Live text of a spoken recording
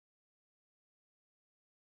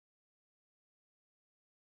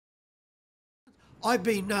I've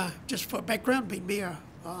been, just for background, been mayor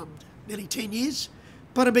nearly 10 years,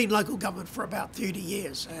 but I've been local government for about 30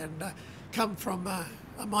 years and come from a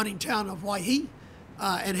mining town of Waihi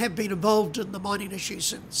and have been involved in the mining issue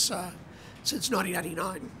since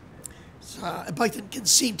 1989, so, both in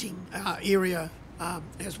consenting area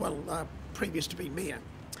as well, previous to being mayor.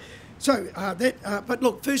 So, but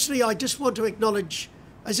look, firstly, I just want to acknowledge,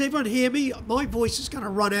 does everyone hear me? My voice is going to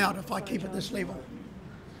run out if I keep it this level.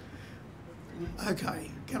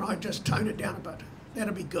 Okay, can I just tone it down a bit?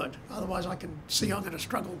 That'll be good. Otherwise I can see I'm going to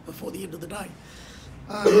struggle before the end of the day.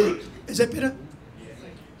 Is that better?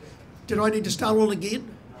 Did I need to start all again?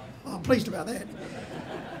 Oh, I'm pleased about that.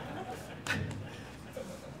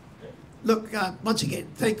 Look, once again,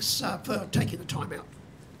 thanks for taking the time out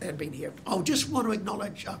and being here. I'll just want to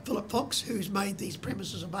acknowledge Philip Fox, who's made these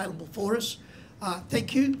premises available for us.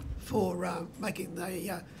 Thank you for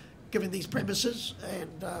giving these premises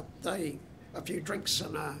and a few drinks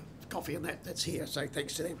and coffee and that's here, so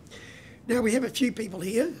thanks to them. Now we have a few people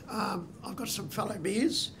here. I've got some fellow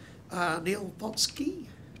mayors. Neil Volsky,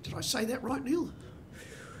 did I say that right, Neil?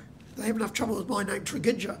 They have enough trouble with my name,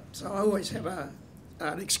 Tregidga, so I always have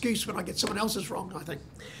an excuse when I get someone else's wrong, I think.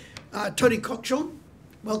 Tony Cockshorn,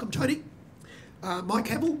 welcome Tony. Mike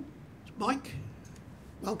Havel, Mike,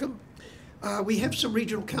 welcome. We have some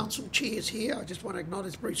regional council chairs here. I just want to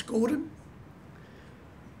acknowledge Bruce Gordon,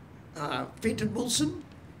 Fenton Wilson,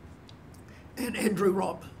 and Andrew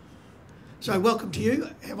Robb. So welcome to you.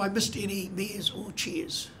 Have I missed any mayors or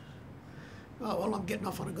chairs? Oh, well, I'm getting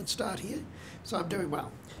off on a good start here, so I'm doing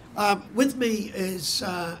well. With me is,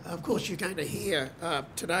 of course, you're going to hear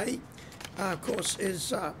today, of course,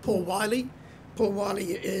 is Paul Wiley. Paul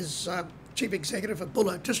Wiley is Chief Executive of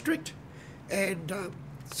Buller District, and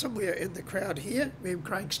somewhere in the crowd here, we have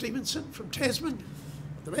Craig Stevenson from Tasman,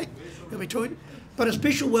 the back, in between. But a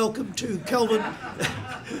special welcome to Kelvin,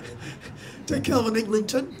 to Kelvin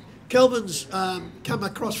Eglinton. Kelvin's come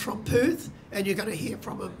across from Perth, and you're going to hear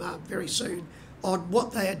from him very soon on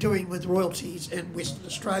what they are doing with royalties in Western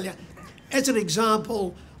Australia as an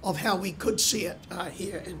example of how we could see it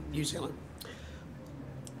here in New Zealand.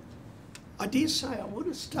 I dare say I want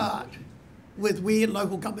to start with where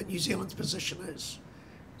Local Government New Zealand's position is.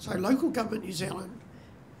 So Local Government New Zealand,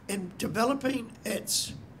 in developing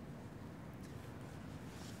its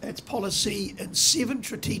policy in 7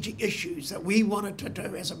 strategic issues that we wanted to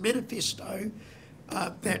do as a manifesto,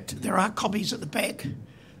 that there are copies at the back.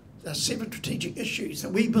 There are 7 strategic issues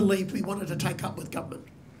that we believed we wanted to take up with government.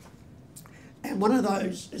 And one of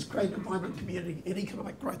those is creating a vibrant community and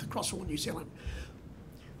economic growth across all New Zealand.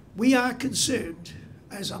 We are concerned,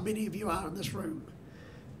 as many of you are in this room,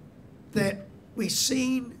 that we've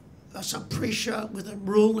seen some pressure within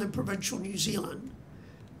rural and provincial New Zealand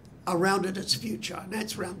around its future, and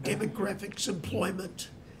that's around demographics, employment,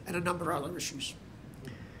 and a number of other issues.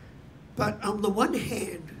 But on the one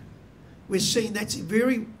hand, we're seeing that's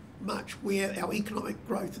very much where our economic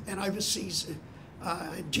growth and overseas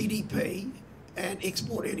GDP and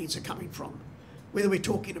export earnings are coming from. Whether we're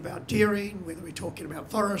talking about dairying, whether we're talking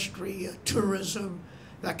about forestry, tourism,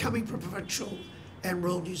 they're coming from provincial and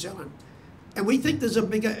rural New Zealand. And we think there's a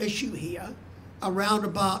bigger issue here around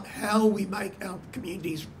about how we make our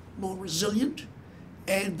communities more resilient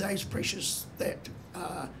and those pressures that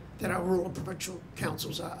our rural and provincial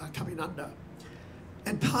councils are coming under.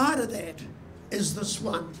 And part of that is this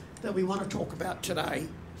one that we want to talk about today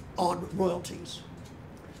on royalties.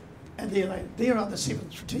 And there are the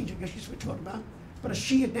 7 strategic issues we're talking about, but a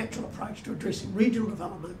shared natural approach to addressing regional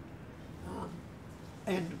development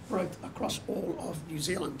and growth across all of New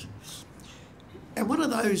Zealand. And one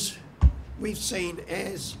of those we've seen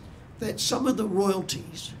as that some of the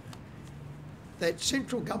royalties that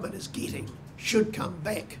central government is getting should come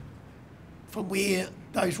back from where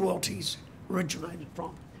those royalties originated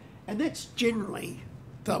from. And that's generally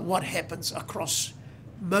what happens across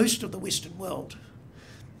most of the Western world.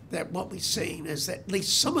 That what we've seen is that at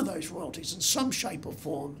least some of those royalties in some shape or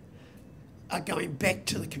form are going back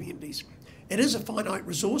to the communities. It is a finite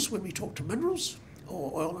resource when we talk to minerals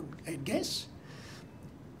or oil and gas.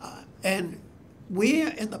 And where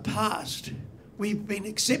in the past we've been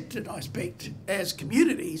accepted, I expect, as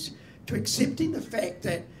communities to accepting the fact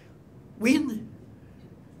that when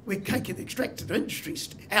we're taking the extractive industries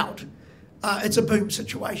out, it's a boom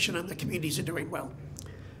situation and the communities are doing well.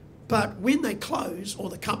 But when they close or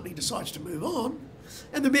the company decides to move on,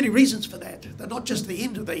 and there are many reasons for that. They're not just the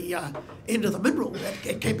end of the mineral.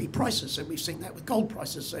 It can be prices, and we've seen that with gold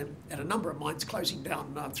prices and a number of mines closing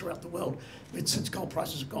down throughout the world since gold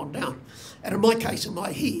prices have gone down. And in my case, in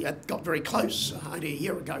Waihi, it got very close only a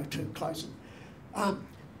year ago to closing.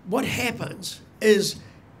 What happens is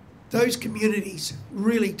those communities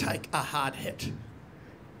really take a hard hit.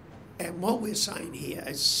 And what we're saying here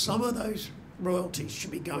is some of those royalties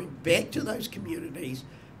should be going back to those communities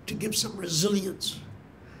to give some resilience,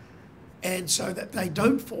 and so that they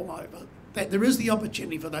don't fall over, that there is the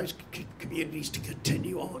opportunity for those communities to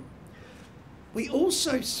continue on. We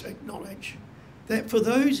also acknowledge that for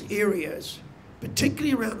those areas,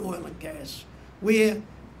 particularly around oil and gas, where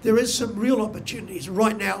there is some real opportunities.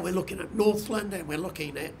 Right now we're looking at Northland, and we're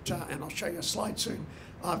looking at, and I'll show you a slide soon,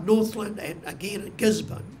 Northland and again at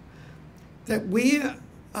Gisborne, that where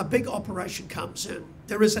a big operation comes in,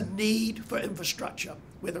 there is a need for infrastructure,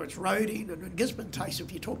 whether it's roading. And in Gisborne case,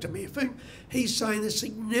 if you talk to Mayor Fung, he's saying there's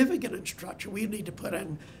significant infrastructure we need to put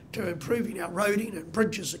in to improving our roading and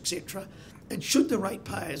bridges, etc. And should the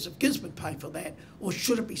ratepayers of Gisborne pay for that, or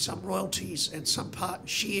should it be some royalties and some part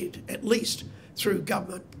shared, at least through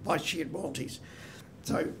government by shared royalties?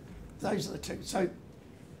 So those are the two. So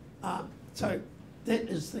that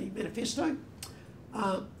is the manifesto.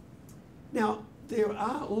 Now, there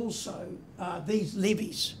are also these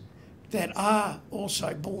levies that are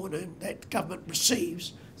also born in, that government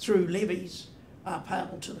receives through levies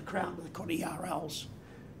payable to the Crown, they're called ERLs.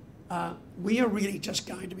 We are really just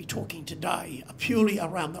going to be talking today purely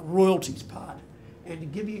around the royalties part, and to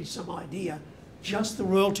give you some idea, just the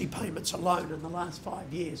royalty payments alone in the last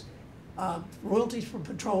 5 years. Royalties from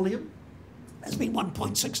petroleum has been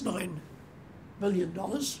 $1.69 billion,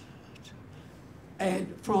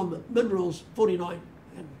 and from minerals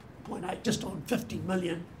 49.8, just on 50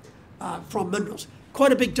 million from minerals.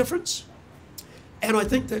 Quite a big difference. And I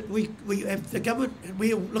think that we have the government, and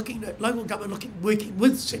we are looking at local government working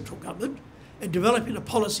with central government and developing a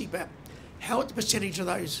policy about how the percentage of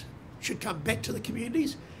those should come back to the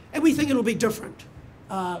communities. And we think it'll be different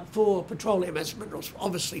for petroleum as minerals,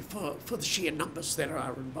 obviously for the sheer numbers that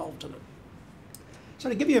are involved in it. So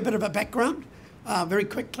to give you a bit of a background, very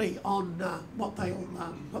quickly on what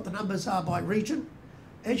the numbers are by region.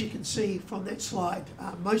 As you can see from that slide,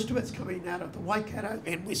 most of it's coming out of the Waikato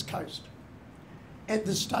and West Coast at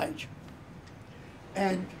this stage.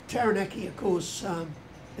 And Taranaki, of course,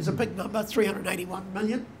 is a big number, 381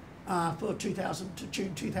 million for 2000 to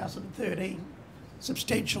June 2013.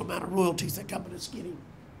 Substantial amount of royalties that government is getting.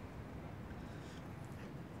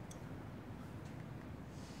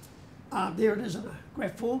 There it is in a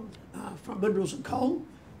graph form from minerals and coal.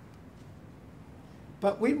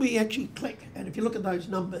 But when we actually click, and if you look at those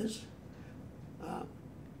numbers,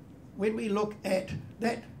 when we look at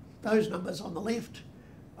those numbers on the left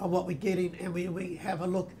are what we're getting, and we have a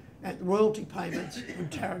look at the royalty payments in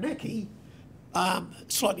Taranaki,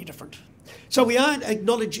 slightly different. So we are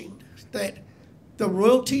acknowledging that the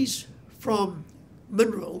royalties from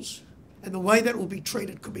minerals and the way that will be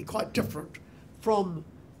treated could be quite different from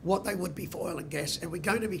what they would be for oil and gas. And we're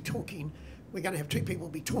going to be talking, we're going to have two people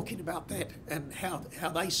be talking about that and how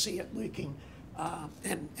they see it working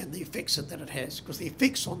and the effects that it has, because the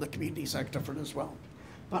effects on the communities are different as well.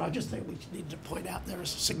 But I just think we need to point out there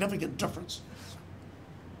is a significant difference.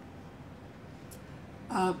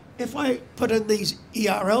 If I put in these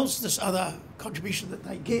ERLs, this other contribution that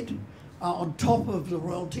they get on top of the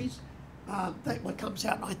royalties, that what comes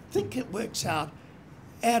out, and I think it works out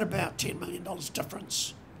at about $10 million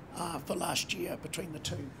difference for last year between the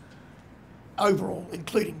two, overall,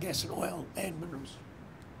 including gas and oil and minerals.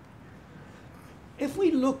 If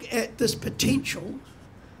we look at this potential,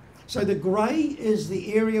 so the grey is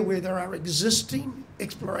the area where there are existing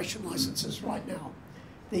exploration licenses right now.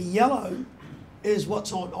 The yellow is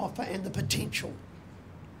what's on offer and the potential.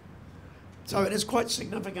 So it is quite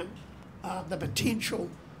significant, the potential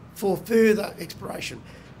for further exploration.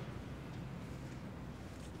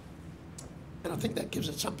 And I think that gives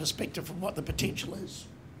it some perspective from what the potential is.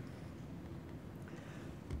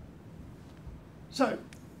 So,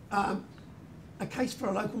 a case for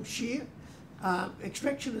a local share.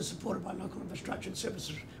 Extraction is supported by local infrastructure and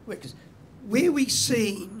services workers. Where we've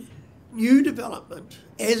seen new development,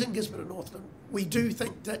 as in Gisborne and Northland, we do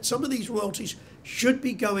think that some of these royalties should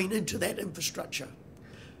be going into that infrastructure.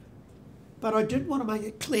 But I did want to make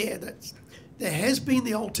it clear that there has been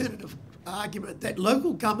the alternative argument that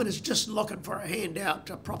local government is just looking for a handout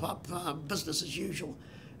to prop up business as usual.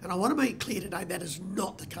 And I want to make it clear today that is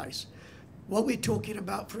not the case. What we're talking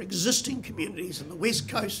about for existing communities in the West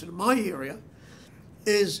Coast and in my area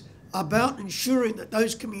is about ensuring that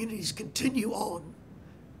those communities continue on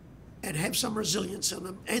and have some resilience in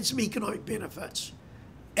them and some economic benefits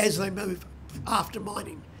as they move after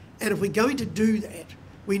mining. And if we're going to do that,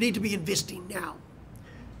 we need to be investing now.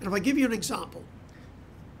 And if I give you an example,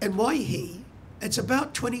 in Waihi, it's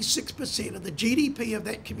about 26% of the GDP of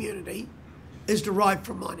that community is derived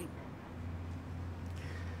from mining.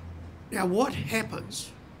 Now, what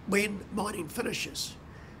happens when mining finishes?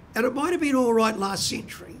 And it might have been all right last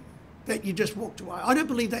century that you just walked away. I don't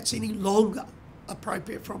believe that's any longer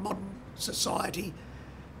appropriate for a modern society,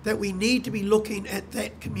 that we need to be looking at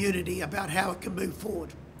that community about how it can move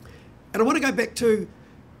forward. And I want to go back to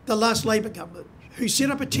the last Labor government, who set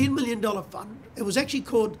up a $10 million fund. It was actually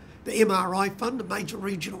called the MRI Fund, the Major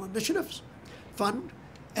Regional Initiatives Fund,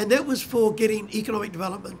 and that was for getting economic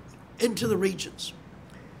development into the regions.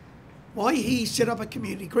 Why he set up a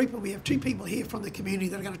community group, and we have two people here from the community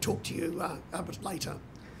that are going to talk to you a bit later.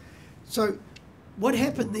 So what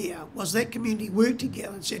happened there was that community worked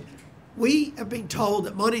together and said, we have been told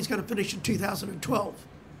that mining is going to finish in 2012.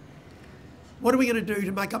 What are we going to do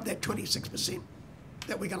to make up that 26%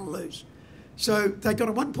 that we're going to lose? So they got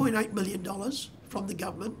a $1.8 million from the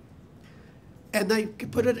government, and they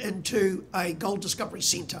put it into a gold discovery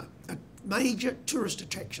centre, a major tourist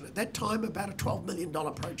attraction. At that time, about a $12 million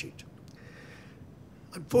project.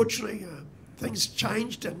 Unfortunately, things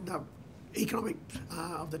changed, and economic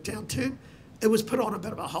of the downturn, it was put on a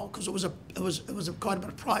bit of a hold because it was quite a bit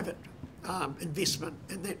of private investment,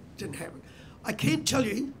 and that didn't happen. I can tell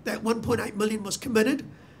you that 1.8 million was committed.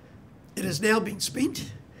 It has now been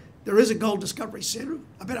spent. There is a gold discovery centre,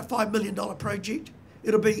 about a $5 million project.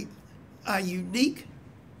 It'll be a unique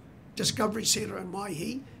discovery centre in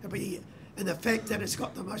Waihi. And the fact that it's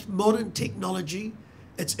got the most modern technology,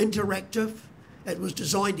 it's interactive, it was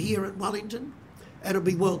designed here in Wellington, and it'll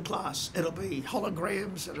be world class. It'll be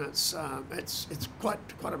holograms, and it's quite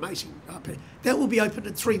amazing. That will be opened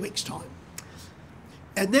in 3 weeks' time,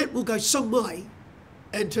 and that will go some way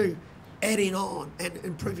into adding on and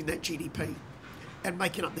improving that GDP and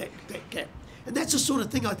making up that gap. And that's the sort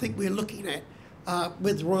of thing I think we're looking at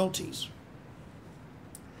with royalties.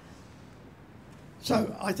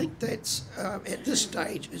 So I think that's, at this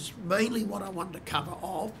stage, is mainly what I wanted to cover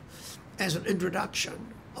off as an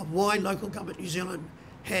introduction of why Local Government New Zealand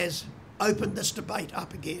has opened this debate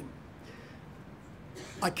up again.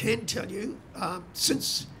 I can tell you,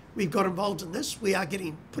 since we've got involved in this, we are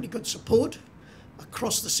getting pretty good support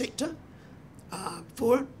across the sector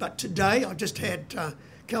for it. But today, I just had,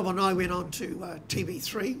 Calvin and I went on to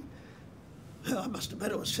TV3. I must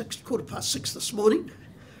admit, it was 6:15 this morning.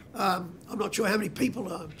 I'm not sure how many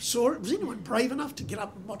people saw it. Was anyone brave enough to get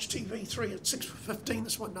up and watch TV3 at 6:15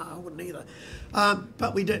 this one? No, I wouldn't either.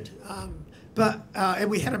 But we did. And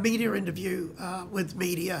we had a media interview with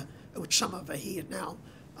media, which some of are here now,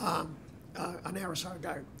 an hour or so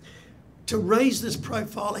ago, to raise this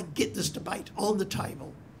profile and get this debate on the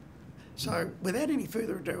table. So without any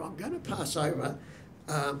further ado, I'm going to pass over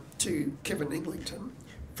to Kevin Eglinton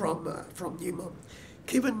from Newmont.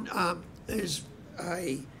 Kevin is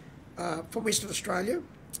from Western Australia.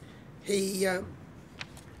 He's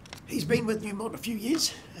been with Newmont a few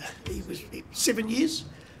years. He was 7 years.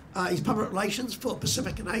 He's public relations for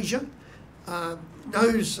Pacific and Asia.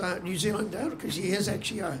 Knows New Zealand because he is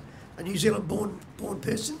actually a New Zealand-born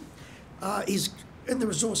person. He's in the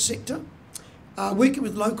resource sector, working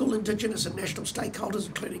with local, Indigenous and national stakeholders,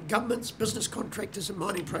 including governments, business contractors and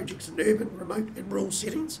mining projects in urban, remote and rural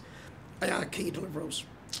settings. They are key deliverables.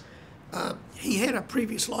 He had a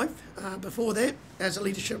previous life before that as a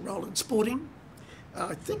leadership role in sporting.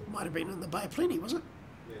 I think might have been in the Bay of Plenty, was it?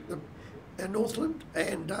 Yeah. In Northland,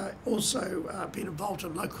 and also been involved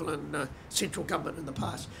in local and central government in the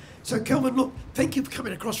past. So Kelvin, look, thank you for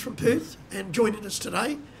coming across from Perth and joining us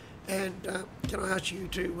today. And can I ask you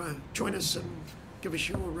to join us and give us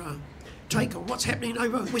your take on what's happening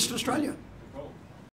over in Western Australia?